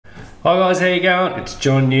Hi guys, how you going? It's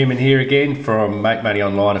John Newman here again from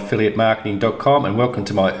MakeMoneyOnlineAffiliateMarketing.com, and welcome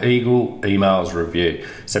to my Eagle emails review.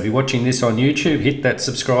 So if you're watching this on YouTube, hit that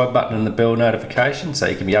subscribe button and the bell notification so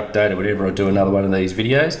you can be updated whenever I do another one of these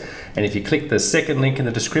videos. And if you click the second link in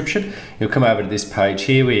the description, you'll come over to this page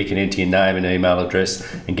here where you can enter your name and email address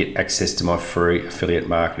and get access to my free affiliate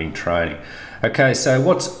marketing training. Okay, so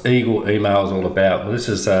what's Eagle emails all about? Well, this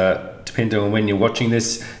is depending on when you're watching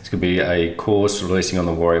this, it's going to be a course releasing on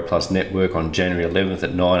the Warrior Plus network on January 11th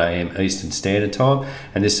at 9 AM Eastern Standard Time,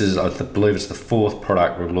 and this is, I believe it's the fourth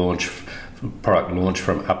product launch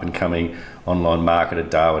from up-and-coming online marketer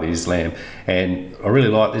Dawood Islam. And I really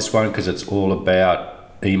like this one because it's all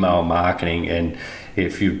about email marketing. And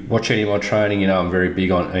if you watch any of my training, you know I'm very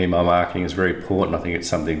big on email marketing. It's very important. I think it's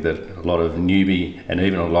something that a lot of newbie and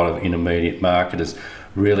even a lot of intermediate marketers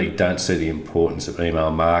really don't see the importance of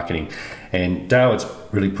email marketing. And Dawood's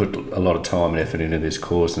really put a lot of time and effort into this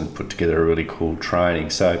course and put together a really cool training.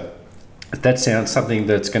 So if that sounds something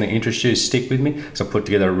that's going to interest you, stick with me. So I put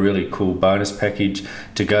together a really cool bonus package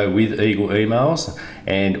to go with Eagle emails.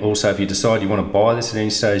 And also, if you decide you want to buy this at any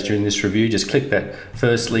stage during this review, just click that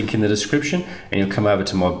first link in the description and you'll come over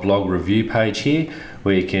to my blog review page here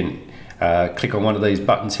where you can click on one of these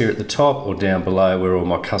buttons here at the top or down below where all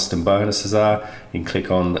my custom bonuses are. You can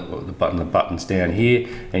click on the buttons down here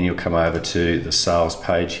and you'll come over to the sales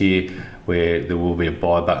page here where there will be a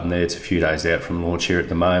buy button there. It's a few days out from launch here at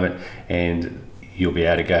the moment, and you'll be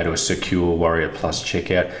able to go to a secure Warrior Plus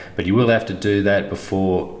checkout. But you will have to do that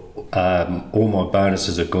before all my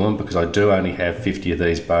bonuses are gone, because I do only have 50 of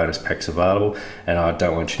these bonus packs available, and I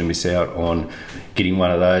don't want you to miss out on getting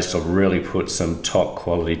one of those, because I've really put some top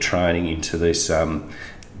quality training into this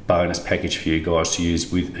bonus package for you guys to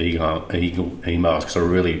use with Eagle emails, because I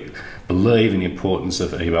really believe in the importance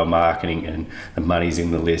of email marketing, and the money's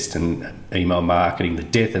in the list. And email marketing, the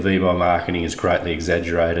death of email marketing is greatly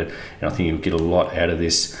exaggerated, and I think you'll get a lot out of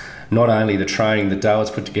this. Not only the training that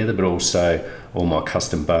Dawood's put together, but also all my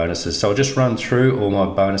custom bonuses. So I'll just run through all my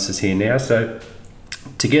bonuses here now. So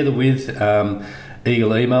together with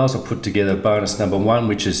Eagle emails, I put together bonus number 1,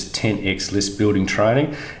 which is 10x list building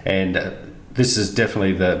training. And this is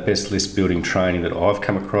definitely the best list building training that I've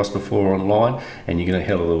come across before online, and you're going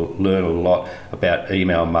to learn a lot about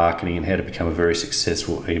email marketing and how to become a very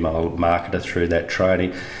successful email marketer through that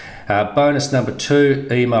training. Bonus number 2,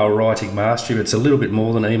 email writing mastery. But it's a little bit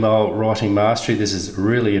more than email writing mastery. This is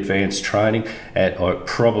really advanced training, and I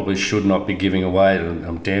probably should not be giving away, and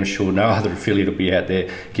I'm damn sure no other affiliate will be out there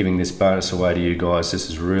giving this bonus away to you guys. This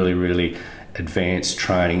is really advanced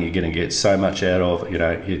training. You're going to get so much out of, you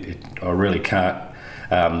know, I really can't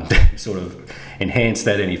sort of enhance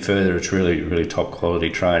that any further. It's really top quality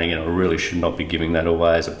training, and I really should not be giving that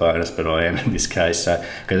away as a bonus, but I am in this case. So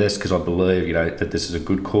that's because I believe, you know, that this is a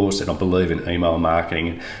good course, and I believe in email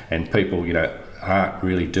marketing, and people, you know, aren't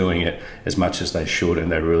really doing it as much as they should,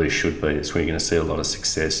 and they really should be. It's where you're going to see a lot of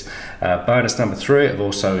success. Bonus number 3, I've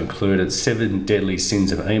also included 7 deadly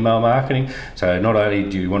sins of email marketing. So not only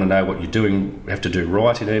do you want to know what you're doing, have to do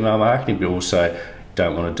right in email marketing, but also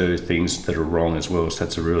don't want to do things that are wrong as well. So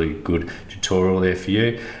that's a really good tutorial there for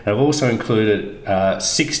you. And I've also included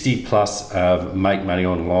 60 plus Make Money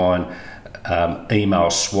Online email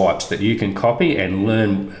swipes that you can copy and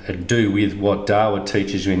learn and do with what Dawood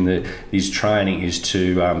teaches you in his training, is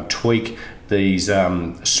to tweak these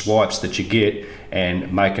swipes that you get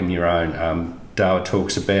and make them your own. Dawood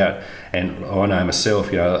talks about, and I know myself,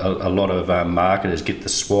 you know, a lot of marketers get the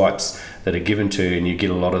swipes that are given to you, and you get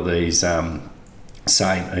a lot of these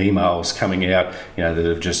same emails coming out, you know, that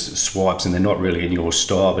are just swipes and they're not really in your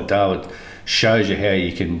style. But Dawood shows you how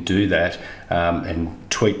you can do that and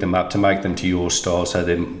tweak them up to make them to your style so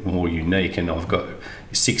they're more unique. And I've got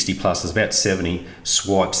 60 plus, there's about 70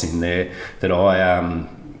 swipes in there that I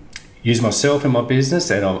use myself in my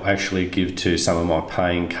business, and I'll actually give to some of my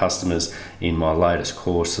paying customers in my latest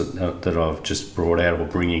course that I've just brought out, or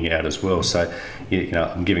bringing out as well. So, you know,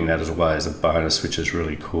 I'm giving that as away as a bonus, which is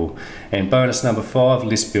really cool. And bonus number 5,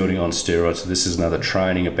 list building on steroids. So this is another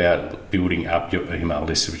training about building up your email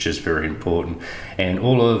list, which is very important. And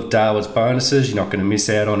all of Dawood's bonuses, you're not going to miss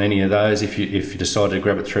out on any of those. If you decide to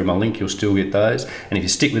grab it through my link, you'll still get those. And if you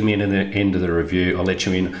stick with me into the end of the review, I'll let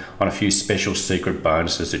you in on a few special secret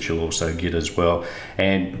bonuses that you'll also get as well.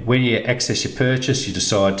 And when you access your purchase, you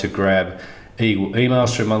decide to grab Eagle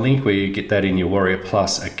emails through my link, where you get that in your Warrior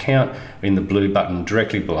Plus account. In the blue button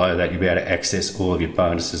directly below that, you'll be able to access all of your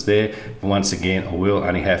bonuses there. But once again, I will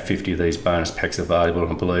only have 50 of these bonus packs available,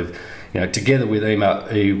 and I believe, you know, together with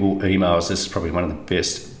Eagle emails, this is probably one of the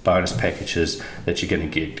best bonus packages that you're going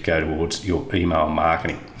to get to go towards your email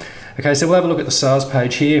marketing. Okay, so we'll have a look at the sales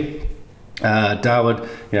page here. Darwood,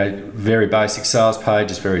 very basic sales page,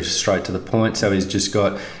 just very straight to the point. So he's just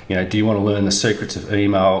got, do you want to learn the secrets of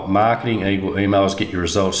email marketing? Emails get your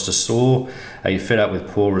results to soar. Are you fed up with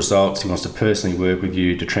poor results? He wants to personally work with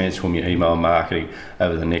you to transform your email marketing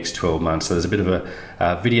over the next 12 months. So there's a bit of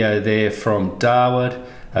a video there from Darwood,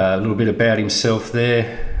 a little bit about himself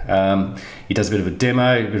there. He does a bit of a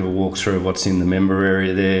demo, a bit of a walkthrough of what's in the member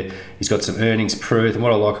area there. He's got some earnings proof, and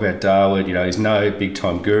what I like about Darwood, he's no big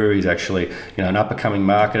time guru. He's actually, an up and coming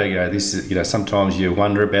marketer. This is, sometimes you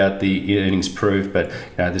wonder about the earnings proof, but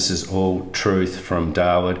this is all truth from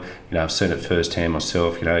Darwood. I've seen it firsthand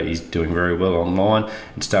myself. He's doing very well online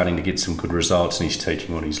and starting to get some good results, and he's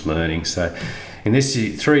teaching what he's learning. So in this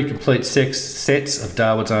 3 complete sets of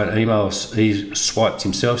Darwood's own emails, he swiped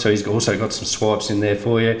himself. So he's also got some swipes in there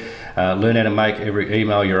for you. Learn how to make every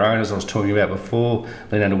email your own, as I was talking about before.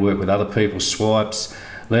 Learn how to work with other people's swipes.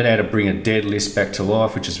 Learn how to bring a dead list back to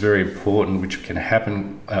life, which is very important, which can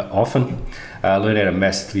happen often. Learn how to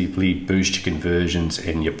massively boost your conversions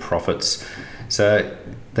and your profits. So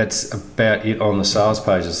that's about it on the sales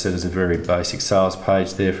page. As I said, it's a very basic sales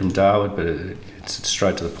page there from Darwood, but it's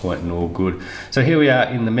straight to the point and all good. So here we are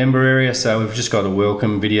in the member area. So we've just got a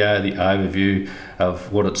welcome video, the overview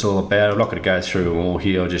of what it's all about. I'm not going to go through them all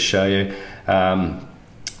here. I'll just show you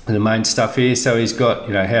the main stuff here. So he's got,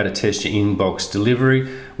 how to test your inbox delivery,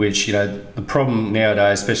 which, the problem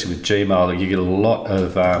nowadays, especially with Gmail, you get a lot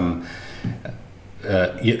of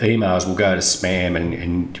your emails will go to spam,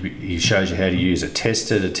 and he shows you how to use a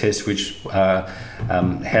tester to test which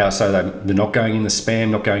how so they're not going in the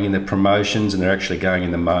spam, not going in the promotions, and they're actually going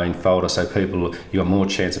in the main folder. So you got more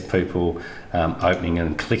chance of people opening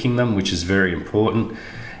and clicking them, which is very important.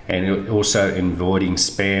 And also avoiding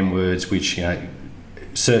spam words, which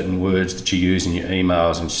certain words that you use in your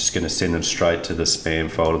emails, and it's just going to send them straight to the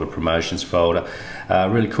spam folder, the promotions folder.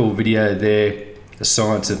 Really cool video there, the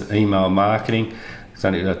science of email marketing. It's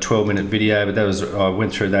only a 12-minute video, but I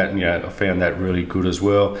went through that, and I found that really good as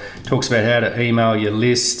well. Talks about how to email your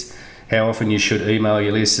list, how often you should email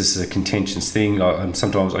your list. This is a contentious thing.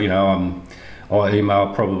 Sometimes I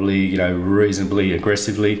email probably reasonably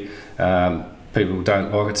aggressively. People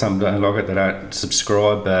don't like it, some don't like it, they don't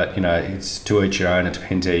subscribe, but it's to each your own. It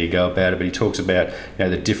depends how you go about it. But he talks about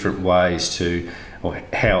the different ways to, or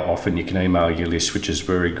how often you can email your list, which is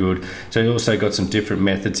very good. So he also got some different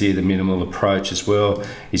methods here, the minimal approach as well.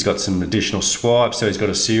 He's got some additional swipes. So he's got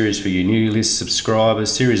a series for your new list subscribers,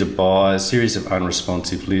 series of buyers, series of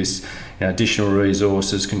unresponsive lists, additional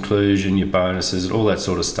resources, conclusion, your bonuses, all that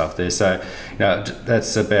sort of stuff there. So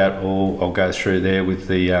that's about all I'll go through there with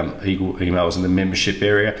the Eagle emails in the membership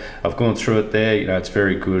area. I've gone through it there. It's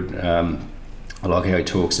very good. I like how he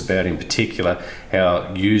talks about, in particular,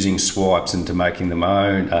 how using swipes into making them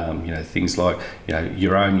own, things like,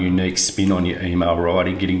 your own unique spin on your email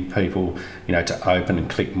writing, getting people, to open and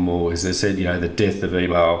click more. As I said, the death of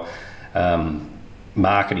email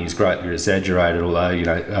marketing is greatly exaggerated, although,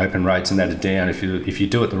 open rates and that are down. If you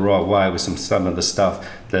do it the right way with some of the stuff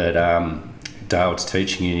that Darwood's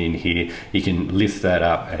teaching you in here, you can lift that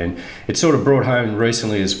up. And it's sort of brought home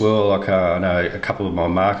recently as well. Like I know a couple of my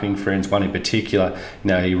marketing friends, one in particular,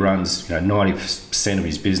 he runs 90% of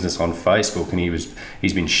his business on Facebook, and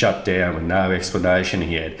he's been shut down with no explanation.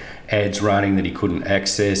 He had ads running that he couldn't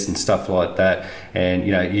access and stuff like that. And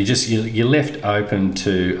you're left open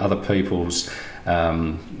to other people's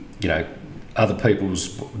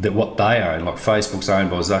what they own. Like Facebook's owned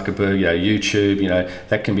by Zuckerberg, YouTube,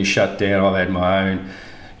 that can be shut down. I've had my own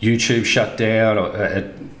YouTube shut down.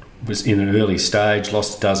 It was in an early stage,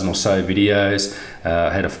 lost a dozen or so videos.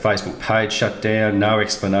 Had a Facebook page shut down, no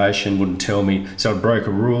explanation, wouldn't tell me. So I broke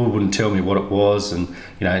a rule, wouldn't tell me what it was, and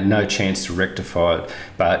no chance to rectify it.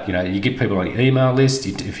 But you get people on your email list.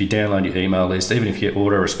 If you download your email list, even if your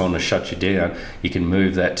autoresponder shuts you down, you can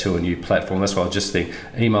move that to a new platform. That's why I just think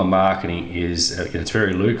email marketing is it's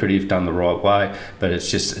very lucrative done the right way, but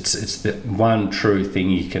it's the one true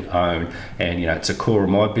thing you can own, and it's a core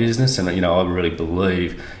of my business, and I really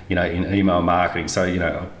believe in email marketing.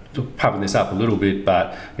 So pumping this up a little bit,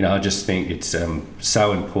 but I just think it's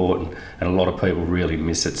so important, and a lot of people really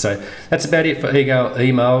miss it. So that's about it for Eagle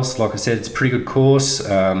emails. Like I said, it's a pretty good course.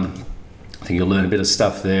 I think you'll learn a bit of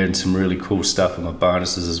stuff there, and some really cool stuff in my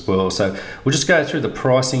bonuses as well. So we'll just go through the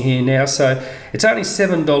pricing here now. So it's only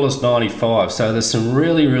 $7.95. So there's some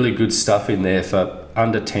really, really good stuff in there for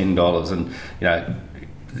under $10, and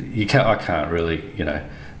I can't really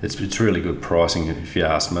it's really good pricing if you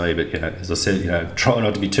ask me. But as I said, try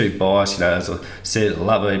not to be too biased. As I said, I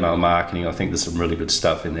love email marketing. I think there's some really good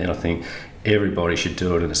stuff in there. I think everybody should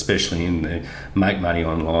do it, and especially in the make money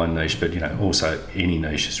online niche, but also any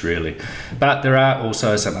niches really. But there are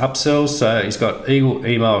also some upsells. So he's got Eagle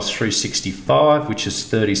Emails 365, which is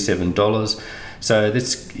 $37. So here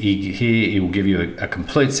he will give you a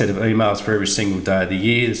complete set of emails for every single day of the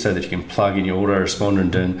year, so that you can plug in your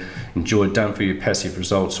autoresponder and enjoy done for you passive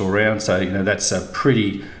results all around. So that's a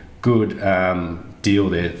pretty good deal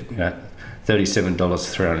there. $37,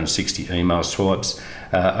 360 email swipes.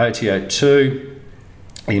 OTO2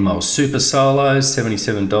 email super solos,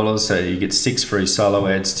 $77. So you get 6 free solo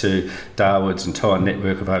ads to Darwood's entire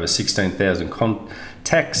network of over 16,000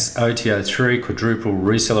 contacts. OTO3 quadruple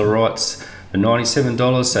reseller rights for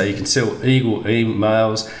 $97. So you can sell Eagle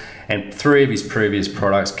emails and 3 of his previous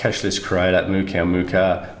products: Cashless Creator,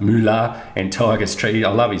 Moolah, and Tiger's Tree.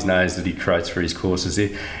 I love his names that he creates for his courses there.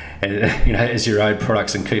 And, as your own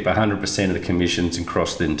products, and keep 100% of the commissions and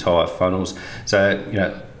cross the entire funnels. So,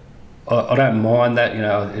 I don't mind that,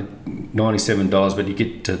 $97, but you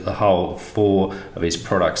get to the whole 4 of his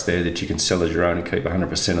products there that you can sell as your own and keep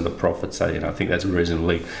 100% of the profit. So, I think that's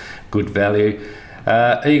reasonably good value.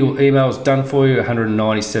 Eagle Emails done for you,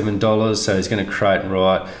 $197. So he's going to create and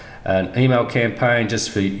write an email campaign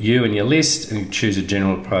just for you and your list, and choose a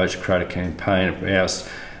general approach, create a campaign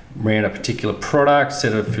around a particular product,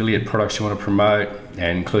 set of affiliate products you want to promote,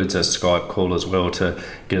 and includes a Skype call as well to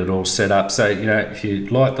get it all set up. So if you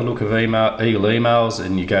like the look of Eagle Emails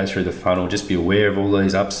and you go through the funnel, just be aware of all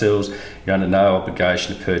these upsells. You're under no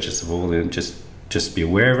obligation to purchase of all of them. Just be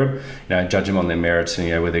aware of them, judge them on their merits, and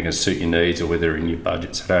whether they're going to suit your needs or whether they're in your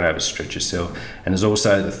budget. So don't overstretch yourself. And there's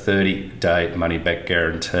also the 30-day money back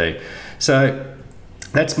guarantee. So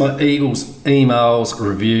that's my Eagle's Emails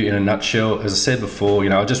review in a nutshell. As I said before,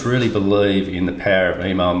 I just really believe in the power of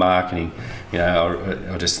email marketing.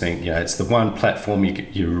 I just think it's the one platform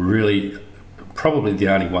you really, probably the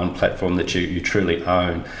only one platform that you truly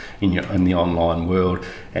own in the online world.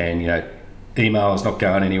 And email is not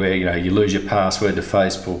going anywhere. You lose your password to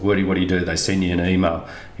Facebook. What do you do? They send you an email.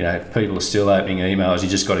 If people are still opening emails, you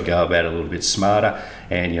just got to go about it a little bit smarter.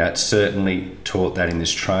 And it's certainly taught that in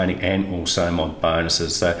this training, and also my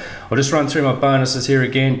bonuses. So I'll just run through my bonuses here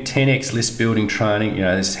again. 10x list building training.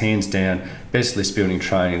 This hands down best list building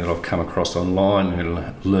training that I've come across online. You're going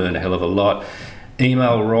to learn a hell of a lot.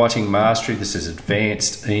 Email writing mastery. This is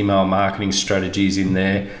advanced email marketing strategies in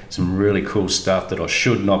there. Some really cool stuff that I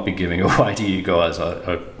should not be giving away to you guys.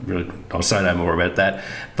 I'll say no more about that.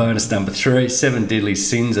 Bonus number 3, 7 deadly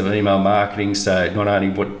sins of email marketing. So not only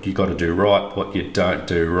what you got to do right, what you don't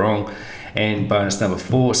do wrong. And bonus number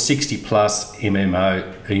 4, 60 plus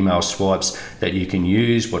MMO email swipes that you can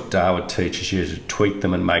use. What Darwood teaches you to tweak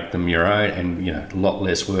them and make them your own, and a lot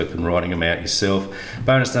less work than writing them out yourself.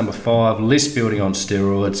 Bonus number 5, list building on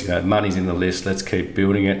steroids. Money's in the list, let's keep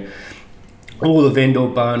building it. All the vendor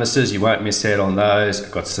bonuses, you won't miss out on those.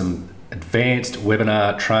 I've got some advanced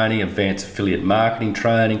webinar training, advanced affiliate marketing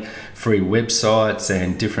training, free websites,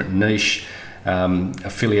 and different niche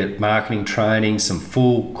affiliate marketing training, some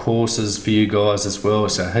full courses for you guys as well.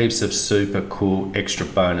 So heaps of super cool extra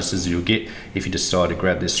bonuses you'll get if you decide to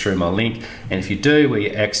grab this through my link. And if you do, where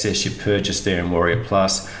you access your purchase there in Warrior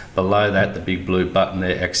Plus, below that, the big blue button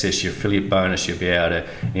there, access your affiliate bonus, you'll be able to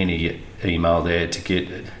enter your email there to get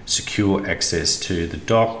secure access to the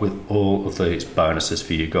doc with all of these bonuses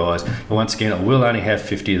for you guys. But once again, I will only have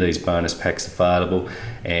 50 of these bonus packs available,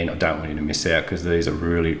 and I don't want you to miss out, because these are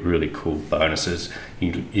really, really cool bonuses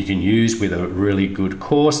you can use with a really good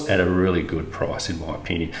course at a really good price, in my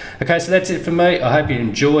opinion. Okay, so that's it for me. I hope you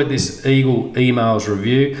enjoyed this Eagle Emails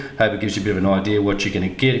review. Hope it gives you a bit of an idea what you're going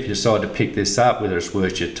to get if you decide to pick this up, whether it's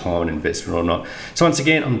worth your time and investment or not. So once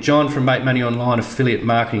again, I'm John from Make Money Online,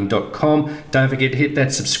 affiliatemarketing.com. Don't forget to hit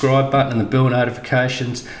that subscribe button and the bell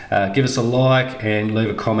notifications. Give us a like and leave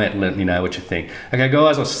a comment and let me know what you think. Okay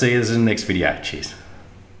guys, I'll see you in the next video. Cheers.